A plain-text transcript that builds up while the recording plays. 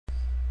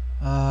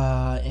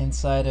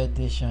Inside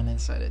Edition,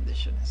 Inside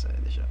Edition, Inside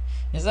Edition.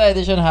 Inside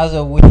Edition has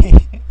a way,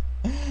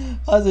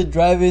 has a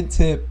driving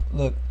tip.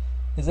 Look,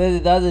 it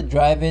says it has a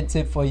driving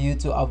tip for you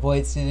to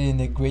avoid sitting in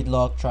the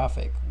gridlock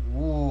traffic.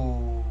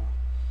 Ooh.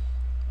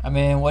 I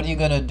mean, what are you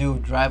gonna do?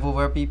 Drive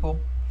over people?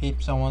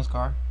 Hit someone's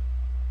car?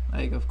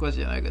 Like, of course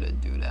you're not gonna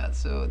do that.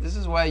 So this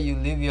is why you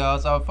leave your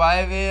house at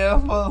 5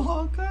 a.m. for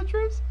long car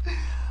trips.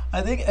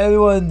 I think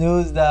everyone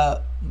knows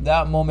that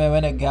moment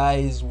when a guy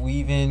is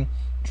weaving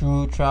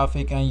through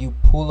traffic and you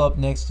pull up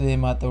next to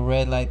him at the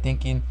red light,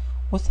 thinking,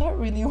 was that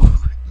really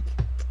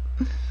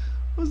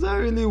was that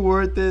really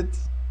worth it?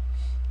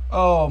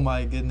 Oh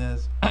my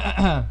goodness.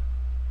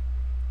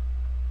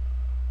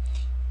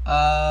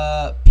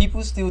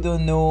 People still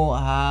don't know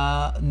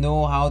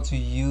how to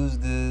use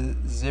the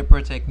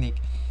zipper technique.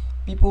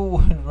 People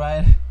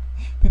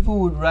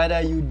would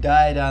rather you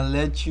died and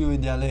let you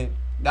in their lane.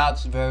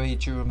 That's very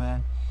true,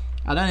 man.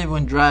 I don't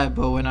even drive,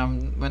 but when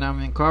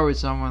I'm in car with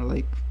someone,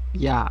 like,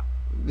 no.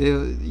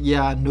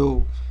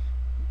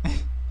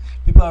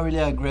 People are really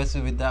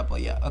aggressive with that,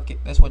 but yeah, okay,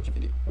 let's watch the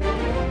video.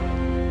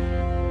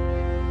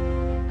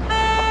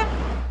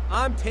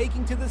 I'm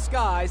taking to the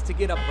skies to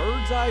get a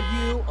bird's eye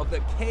view of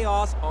the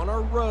chaos on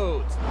our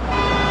roads.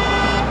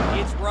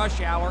 It's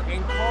rush hour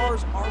and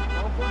cars are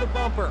bumper to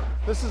bumper.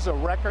 This is a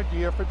record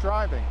year for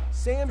driving.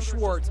 Sam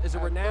Schwartz is a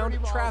renowned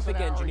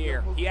traffic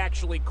engineer. He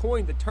actually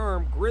coined the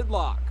term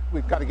gridlock.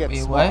 We've got to get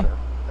Wait, smarter, what?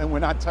 and we're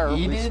not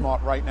terribly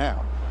smart right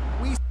now.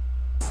 We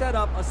set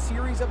up a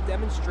series of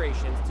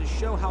demonstrations to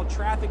show how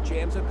traffic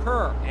jams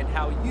occur and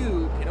how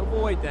you can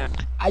avoid them.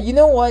 You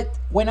know what?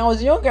 When I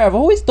was younger, I've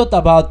always thought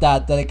about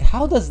that. Like,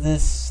 how does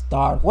this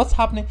start? What's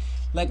happening?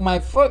 Like, my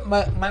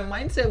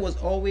mindset was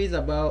always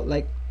about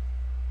like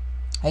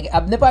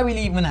I've never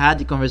really even had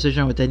the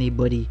conversation with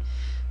anybody,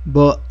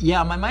 but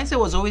yeah, my mindset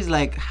was always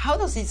like, how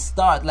does it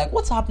start? Like,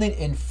 what's happening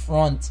in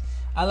front?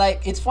 And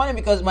like, it's funny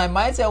because my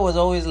mindset was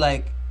always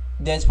like,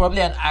 there's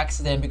probably an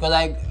accident, because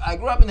I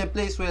grew up in a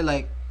place where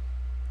like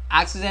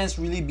accidents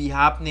really be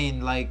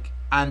happening, like,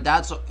 and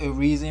that's a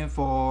reason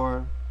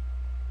for,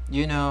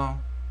 you know,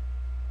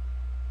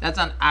 that's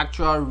an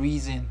actual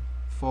reason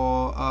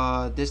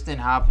for this thing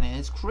happening.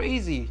 It's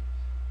crazy,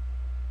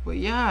 but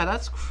yeah,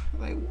 that's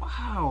like,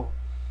 wow.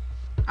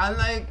 And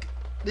like,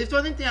 the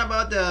funny thing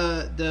about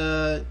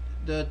the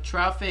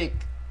traffic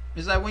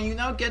is like, when you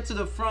now get to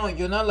the front,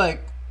 you're not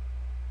like,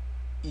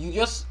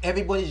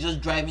 everybody's just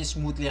driving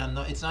smoothly and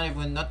it's not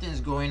even, nothing's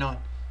going on.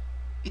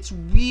 It's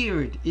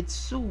weird. It's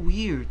so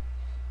weird.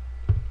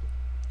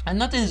 And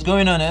nothing's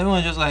going on.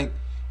 Everyone's just like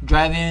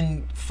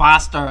driving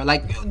faster.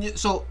 Like,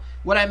 so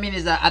what I mean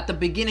is that at the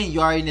beginning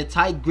you are in a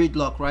tight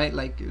gridlock, right?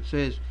 Like it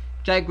says,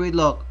 tight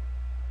gridlock.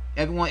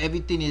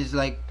 Everything is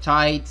like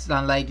tight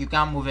and like you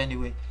can't move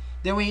anyway.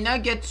 Then when you now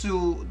get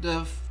to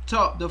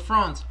the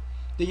front,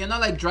 then you're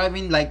not like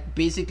driving like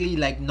basically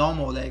like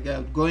normal, like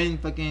going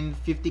fucking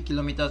 50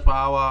 kilometers per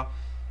hour,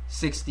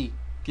 60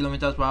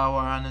 kilometers per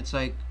hour, and it's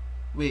like,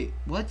 wait,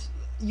 what?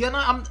 You're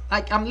not.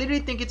 I'm literally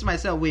thinking to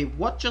myself, wait,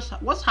 what's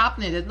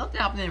happening? There's nothing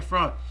happening in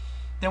front.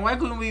 Then why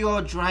couldn't we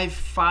all drive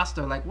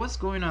faster? Like, what's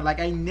going on? Like,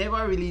 I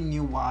never really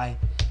knew why.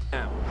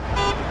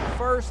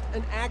 First,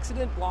 an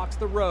accident blocks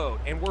the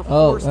road, and we're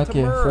forced to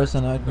merge. First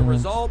an argument. The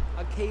result,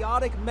 a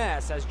chaotic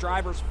mess as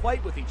drivers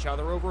fight with each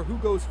other over who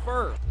goes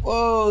first.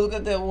 Whoa, look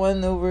at that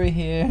one over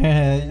here.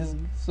 Just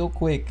so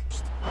quick.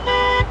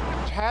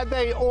 Had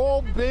they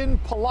all been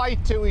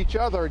polite to each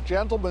other,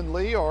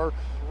 gentlemanly, or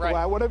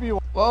whatever you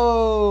want.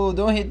 Whoa,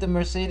 don't hit the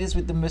Mercedes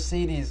with the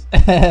Mercedes.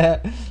 I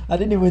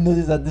didn't even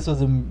notice that this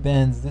was a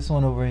Benz. This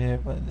one over here,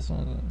 but this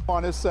one.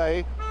 Want to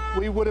say,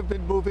 we would have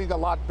been moving a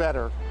lot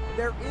better.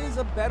 There is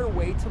a better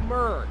way to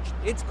merge.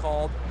 It's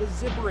called the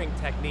zippering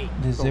technique.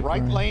 The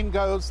right lane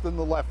goes, then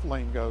the left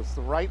lane goes.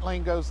 The right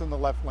lane goes, then the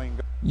left lane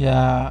goes.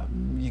 Yeah,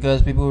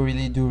 because people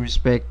really do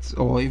respect,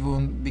 or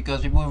even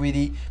because people don't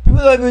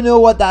even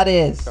know what that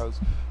is.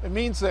 It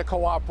means they're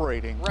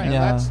cooperating, right? And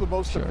Yeah, that's the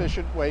most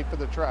efficient way for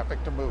the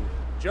traffic to move.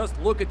 Just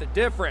look at the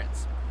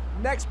difference.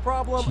 Next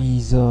problem.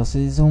 Jesus,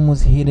 it's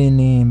almost hitting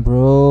him,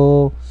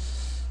 bro.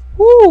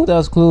 Woo, that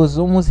was close.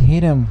 Almost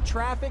hit him.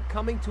 Traffic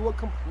coming to a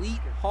complete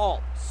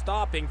halt,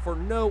 stopping for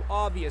no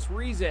obvious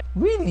reason.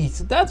 Really?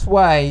 So that's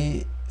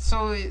why.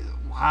 So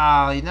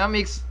wow, it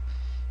makes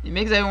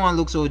everyone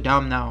look so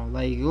dumb now.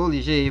 Like,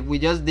 holy shit! If we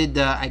just did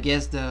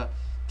the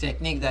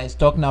technique that he's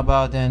talking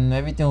about, then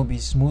everything will be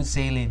smooth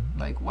sailing.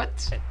 Like,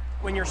 what?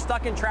 When you're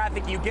stuck in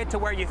traffic, you get to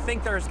where you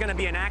think there's going to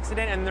be an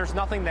accident and there's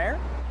nothing there?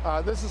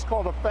 This is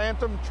called a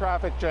phantom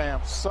traffic jam.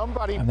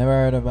 Somebody, I've never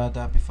heard about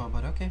that before,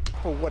 but okay.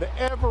 for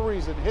whatever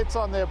reason, hits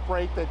on their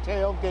brake, they're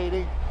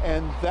tailgating,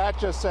 and that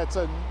just sets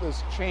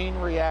this chain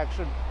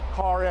reaction,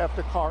 car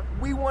after car.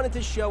 We wanted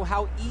to show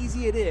how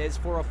easy it is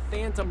for a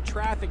phantom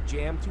traffic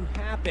jam to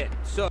happen.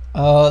 So,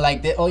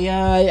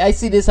 I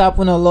see this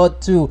happen a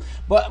lot too.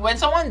 But when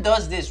someone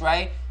does this,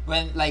 right?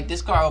 When like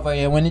this car over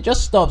here, when it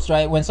just stops,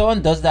 right? When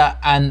someone does that,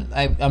 and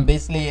I'm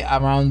basically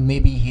around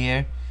maybe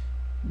here,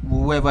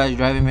 whoever is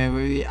driving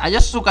me, I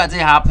just look at it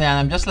happening, and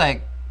I'm just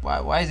like,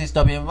 why is he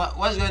stopping?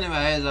 What's going on in my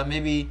head is that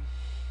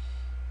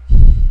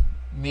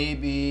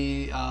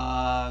maybe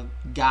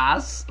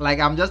gas. Like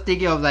I'm just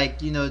thinking of like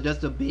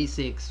just the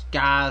basics,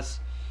 gas,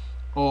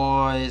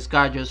 or his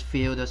car just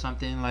failed or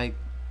something like.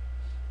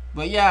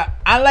 But yeah,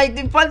 and like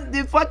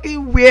the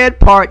fucking weird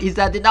part is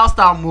that they now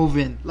start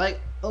moving. Like,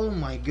 oh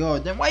my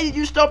god, then why did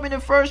you stop in the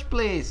first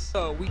place?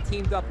 So we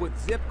teamed up with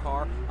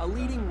Zipcar, a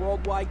leading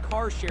worldwide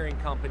car sharing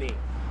company.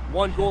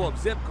 One goal of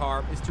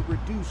Zipcar is to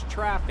reduce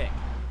traffic.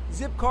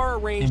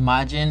 Zipcar arranged.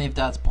 Imagine if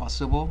that's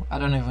possible. I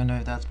don't even know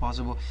if that's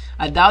possible.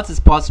 I doubt it's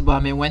possible. I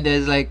mean, when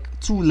there's like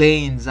two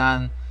lanes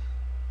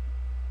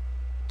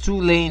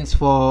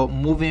for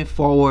moving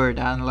forward,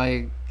 and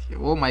like,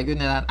 oh my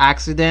goodness, an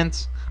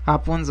accident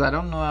happens. I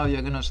don't know how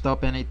you're gonna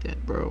stop anything,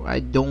 bro. I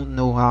don't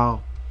know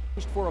how.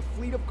 For a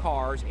fleet of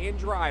cars and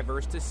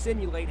drivers to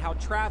simulate how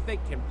traffic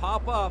can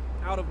pop up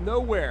out of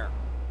nowhere.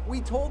 We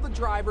told the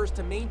drivers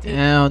to maintain.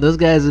 Yeah, those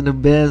guys in the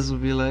Benz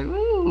would be like,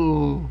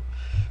 ooh,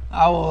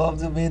 I would love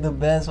to be the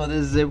best for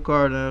this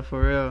Zipcar now,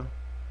 for real.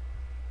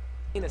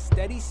 In a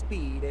steady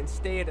speed and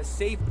stay at a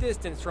safe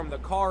distance from the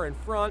car in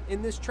front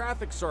in this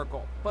traffic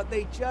circle, but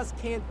they just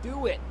can't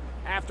do it.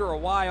 After a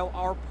while,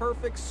 our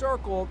perfect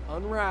circle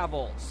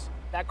unravels.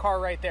 That car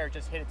right there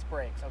just hit its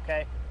brakes,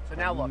 okay? So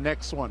now look.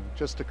 Next one,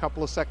 just a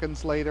couple of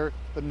seconds later,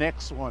 the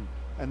next one,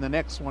 and the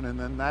next one, and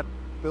then that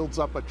builds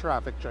up a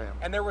traffic jam.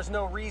 And there was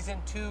no reason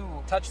to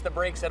touch the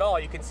brakes at all.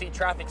 You can see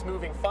traffic's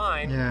moving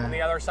fine on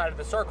the other side of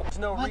the circle. There's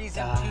no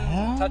reason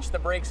to touch the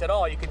brakes at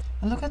all. You can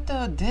look at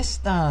the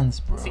distance,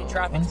 bro. see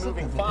traffic's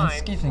moving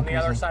fine on the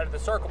other side of the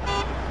circle.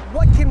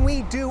 What can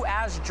we do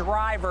as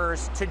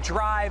drivers to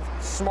drive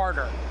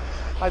smarter?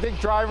 I think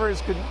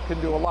drivers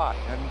can do a lot.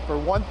 And for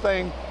one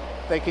thing,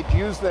 they could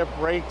use their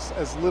brakes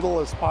as little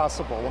as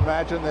possible.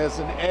 Imagine there's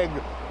an egg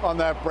on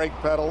that brake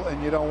pedal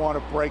and you don't want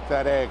to break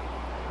that egg.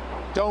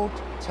 Don't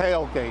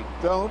tailgate.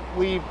 Don't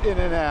weave in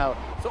and out.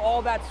 So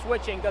all that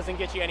switching doesn't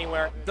get you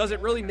anywhere. Does it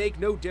really make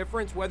no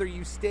difference whether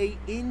you stay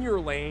in your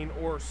lane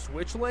or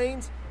switch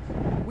lanes?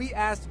 We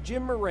asked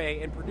Jim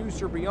Murray and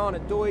producer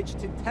Brianna Deutsch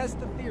to test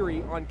the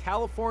theory on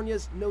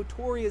California's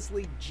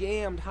notoriously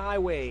jammed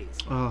highways.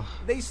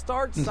 They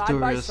start side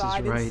by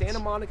side in Santa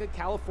Monica,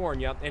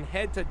 California, and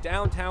head to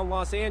downtown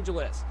Los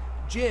Angeles.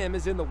 Jim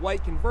is in the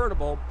white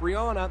convertible,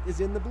 Brianna is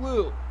in the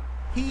blue.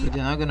 He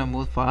they're not gonna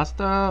move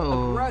faster,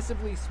 or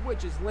aggressively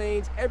switches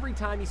lanes every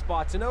time he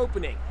spots an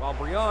opening, while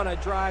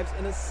Brianna drives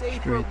in a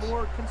safer,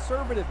 more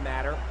conservative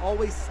manner,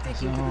 always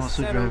sticking to the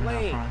center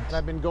lane.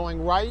 I've been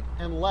going right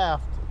and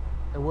left,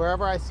 and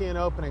wherever I see an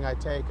opening, I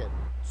take it.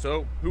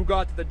 So, who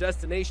got to the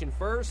destination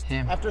first?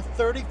 him. After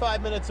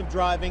 35 minutes of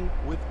driving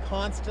with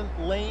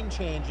constant lane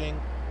changing,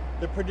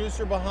 the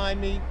producer behind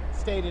me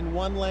stayed in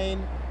one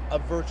lane, a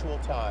virtual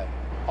tie.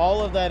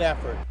 All of that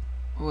effort.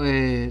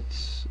 Wait,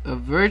 a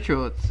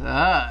virtual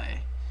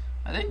tie?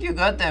 I think you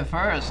got there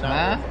first,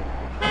 man.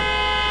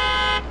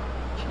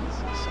 Jesus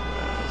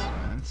Christ,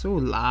 man. So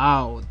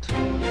loud.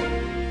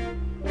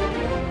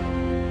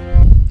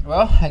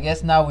 Well, I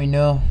guess now we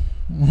know.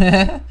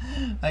 I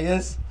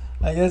guess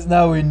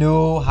now we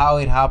know how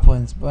it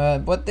happens.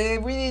 But they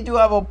really do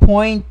have a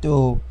point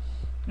though.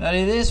 That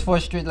it is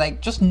frustrating.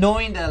 Like just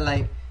knowing that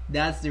like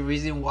that's the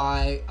reason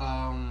why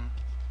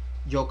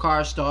your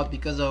car stopped,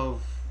 because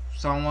of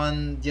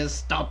someone just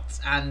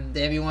stopped and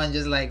everyone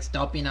just like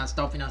stopping and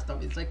stopping and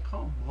stopping. It's like,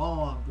 come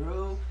on,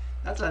 bro.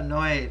 That's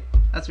annoying.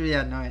 That's really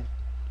annoying.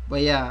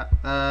 But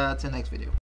yeah, till next video.